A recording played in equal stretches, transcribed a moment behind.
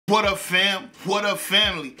What up, fam? What up,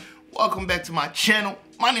 family? Welcome back to my channel.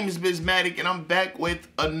 My name is BizMatik, and I'm back with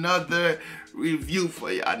another review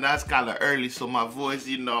for y'all. Now it's kind of early, so my voice,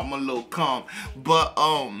 you know, I'm a little calm. But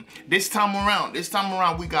this time around,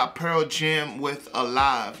 we got Pearl Jam with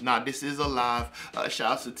Alive. Now this is Alive.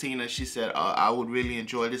 Shout out to Tina. She said I would really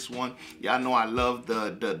enjoy this one. Y'all know I love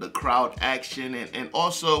the crowd action, and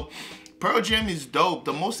also Pearl Jam is dope.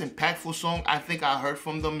 The most impactful song I think I heard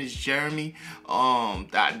from them is Jeremy.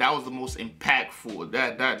 That was the most impactful.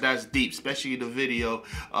 That's deep, especially the video.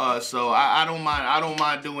 So I don't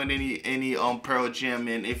mind doing any Pearl Jam.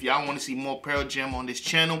 And if y'all want to see more Pearl Jam on this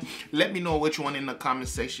channel, let me know which one in the comment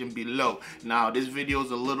section below. Now this video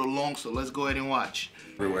is a little long, so let's go ahead and watch.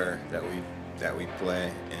 Everywhere that we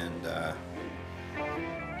play, and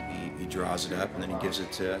he draws it up and then he gives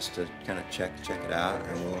it to us to kind of check it out,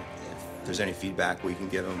 and we'll, if there's any feedback we can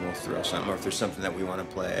give him, we'll throw something, or if there's something that we want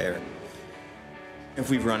to play, or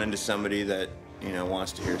if we've run into somebody that, you know,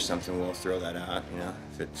 wants to hear something, we'll throw that out, you know,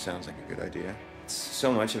 if it sounds like a good idea.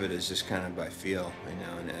 So much of it is just kind of by feel, you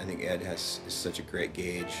know, and I think Ed is such a great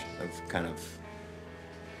gauge of kind of,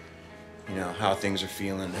 you know, how things are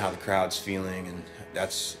feeling, how the crowd's feeling, and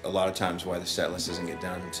that's a lot of times why the set list doesn't get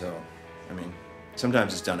done until, I mean,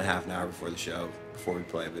 sometimes it's done a half an hour before the show, before we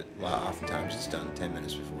play, but oftentimes it's done 10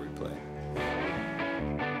 minutes before we play.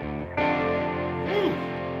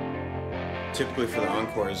 Typically for the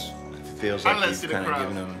encores, if it feels like you've kind of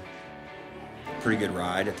given them a pretty good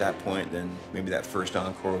ride at that point, then maybe that first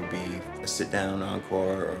encore would be a sit-down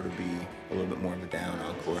encore, or it would be a little bit more of a down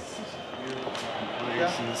encore.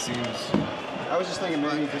 Yeah. Seems. I was just thinking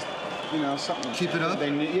maybe just, you know, something. Keep it up?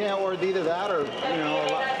 Yeah, or either that, or, you know,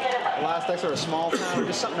 a last exit or a small town, or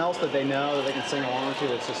just something else that they know that they can sing along to.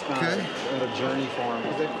 That's just not a journey for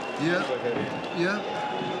them. Yeah.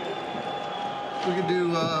 We could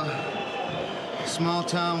do Small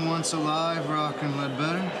Town Once Alive, rockin'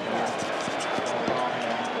 Ledbetter.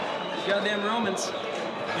 Goddamn Romans.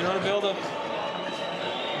 You know how to build a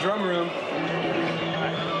drum room.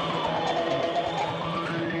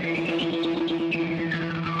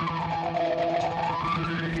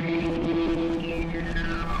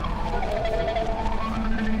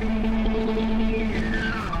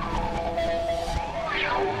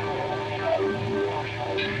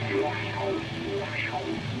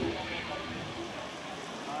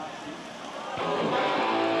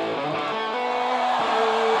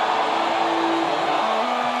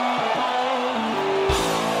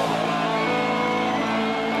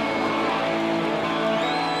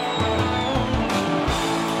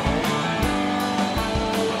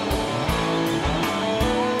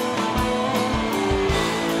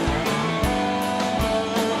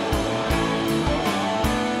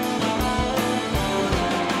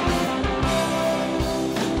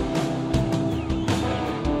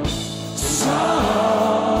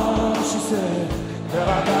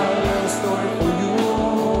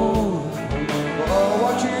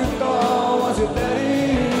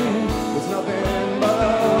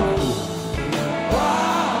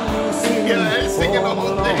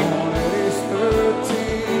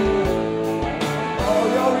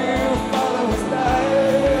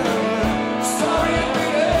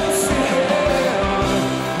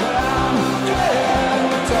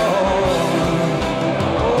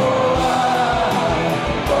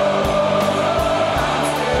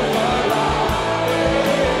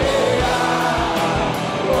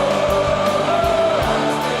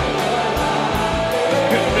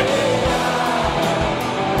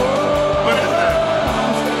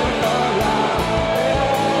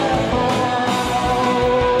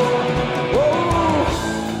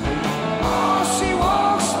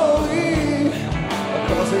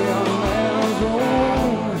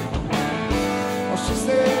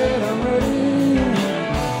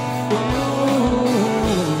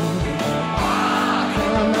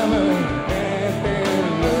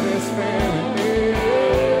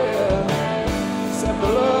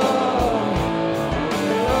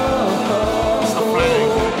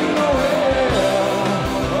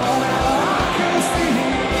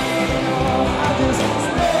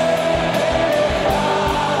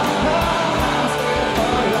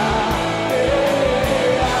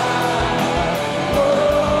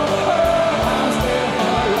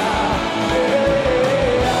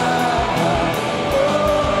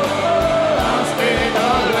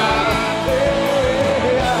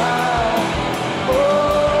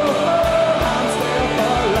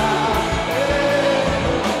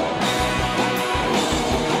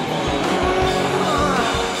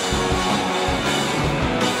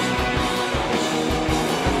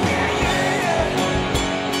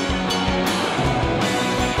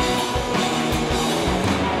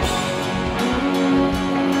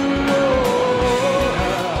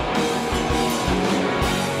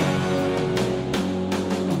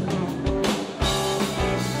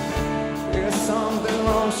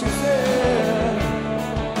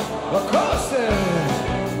 Of course,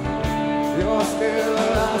 you're still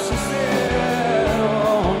alive, she said.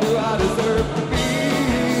 Oh, do I deserve to be?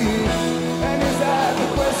 And is that the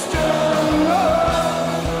question?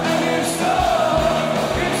 Oh, and if so,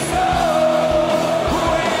 who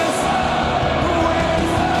is? Who is?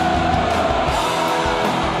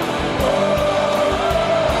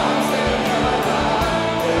 Oh, I'm still alive.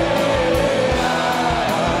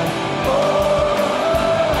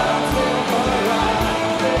 Oh, I'm still alive.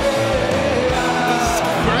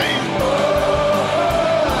 Great.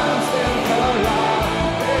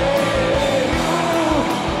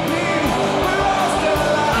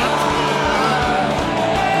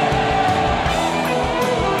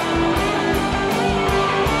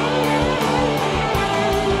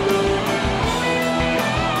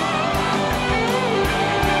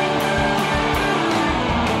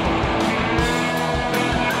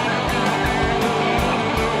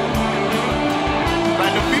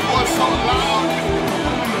 Like the people are so loud.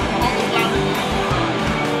 Almost louder than me.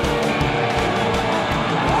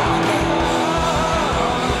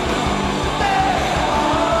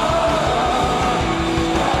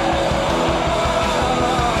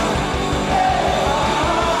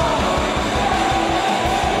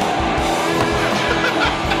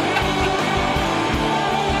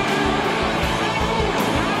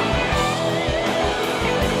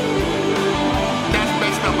 That's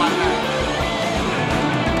messed up my life.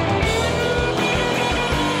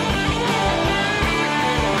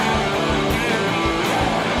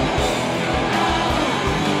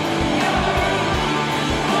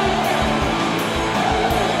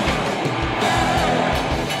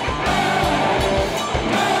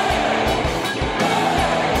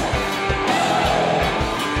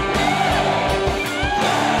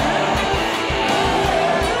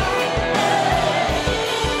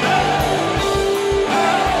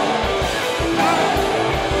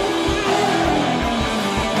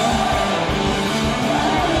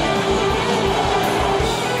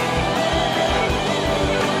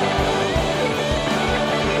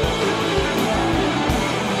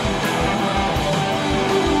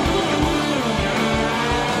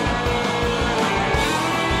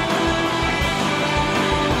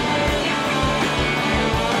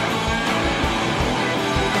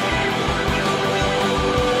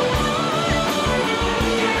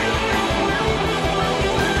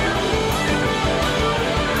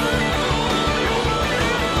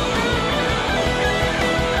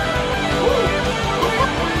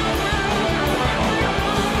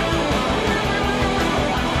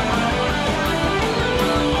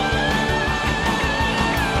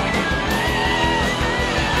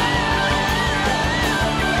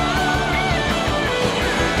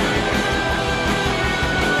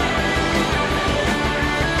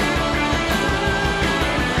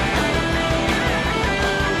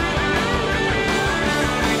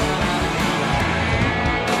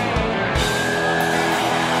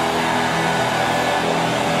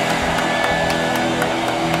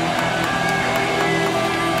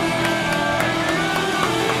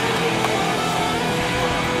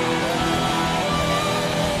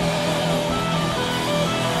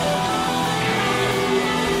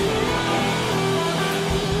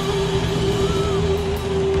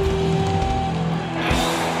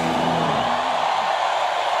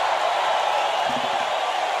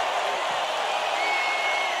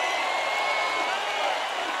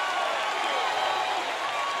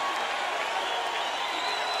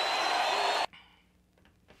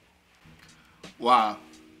 Wow,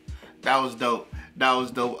 that was dope. That was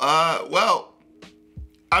dope. Well,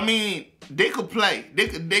 I mean, they could play. They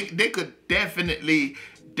could definitely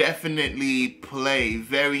play.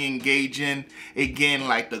 Very engaging. Again,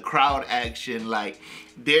 like the crowd action. Like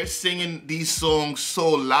they're singing these songs so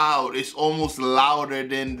loud. It's almost louder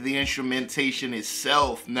than the instrumentation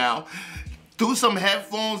itself. Now, through some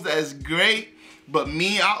headphones, that's great. But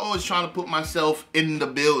me, I always trying to put myself in the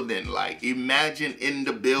building. Like, imagine in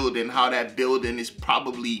the building how that building is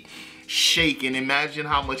probably shaking. Imagine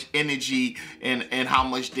how much energy and how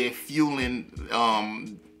much they're fueling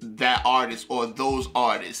that artist or those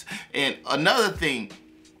artists. And another thing,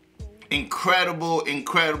 incredible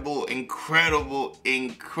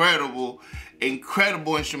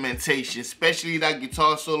instrumentation, especially that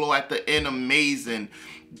guitar solo at the end. Amazing.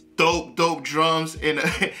 Dope drums. And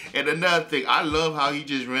another thing, I love how he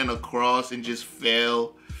just ran across and just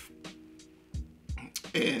fell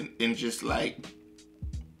and just like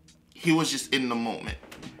he was just in the moment.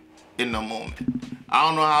 I don't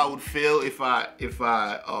know how I would feel if I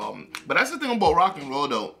but that's the thing about rock and roll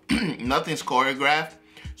though. Nothing's choreographed,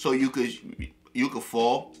 so you could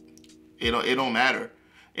fall. It don't matter.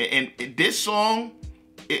 And this song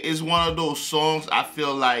it's one of those songs I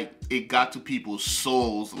feel like it got to people's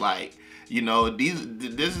souls. Like, you know, this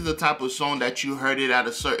is the type of song that you heard it at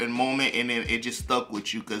a certain moment and then it just stuck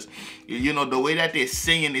with you, because, you know, the way that they're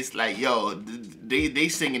singing, it's like, yo, they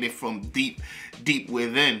singing it from deep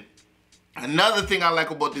within. Another thing I like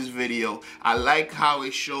about this video, I like how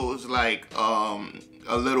it shows like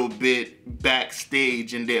a little bit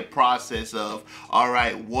backstage in their process of, all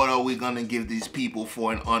right, what are we gonna give these people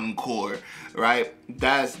for an encore, right?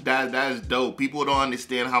 That's dope. People don't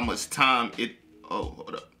understand how much time it, oh,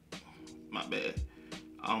 hold up, my bad,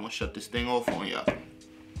 I almost shut this thing off on y'all.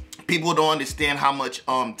 People don't understand how much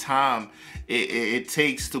time it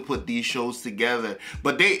takes to put these shows together.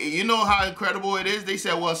 But they, you know how incredible it is? They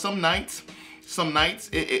said, well, some nights,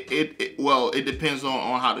 it depends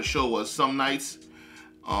on how the show was. Some nights,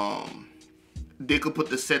 they could put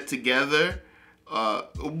the set together.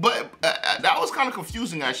 But that was kind of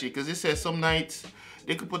confusing, actually, because it said some nights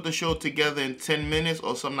they could put the show together in 10 minutes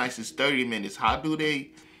or some nights it's 30 minutes. How do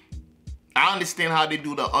they, I understand how they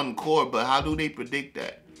do the encore, but how do they predict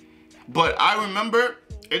that? But I remember,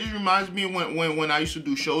 it just reminds me when I used to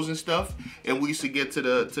do shows and stuff, and we used to get to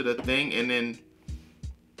the thing, and then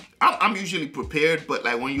I'm usually prepared, but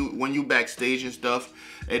like when you backstage and stuff,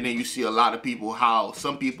 and then you see a lot of people, how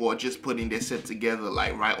some people are just putting their set together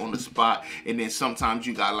like right on the spot, and then sometimes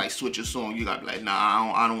you got like switch a song. You got to be like,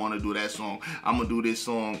 nah, I don't want to do that song. I'm gonna do this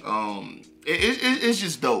song. It's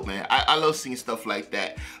just dope, man. I love seeing stuff like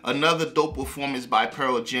that. Another dope performance by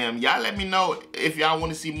Pearl Jam. Y'all let me know if y'all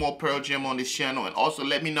want to see more Pearl Jam on this channel, and also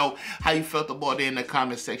let me know how you felt about it in the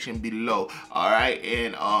comment section below. All right,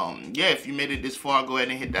 and yeah, if you made it this far, go ahead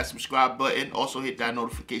and hit that subscribe button. Also hit that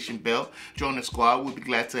notification bell. Join the squad. We'll be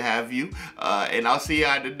glad to have you. And I'll see you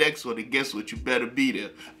at the next one. And guess what? You better be there.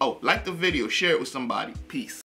 Oh, like the video, share it with somebody. Peace.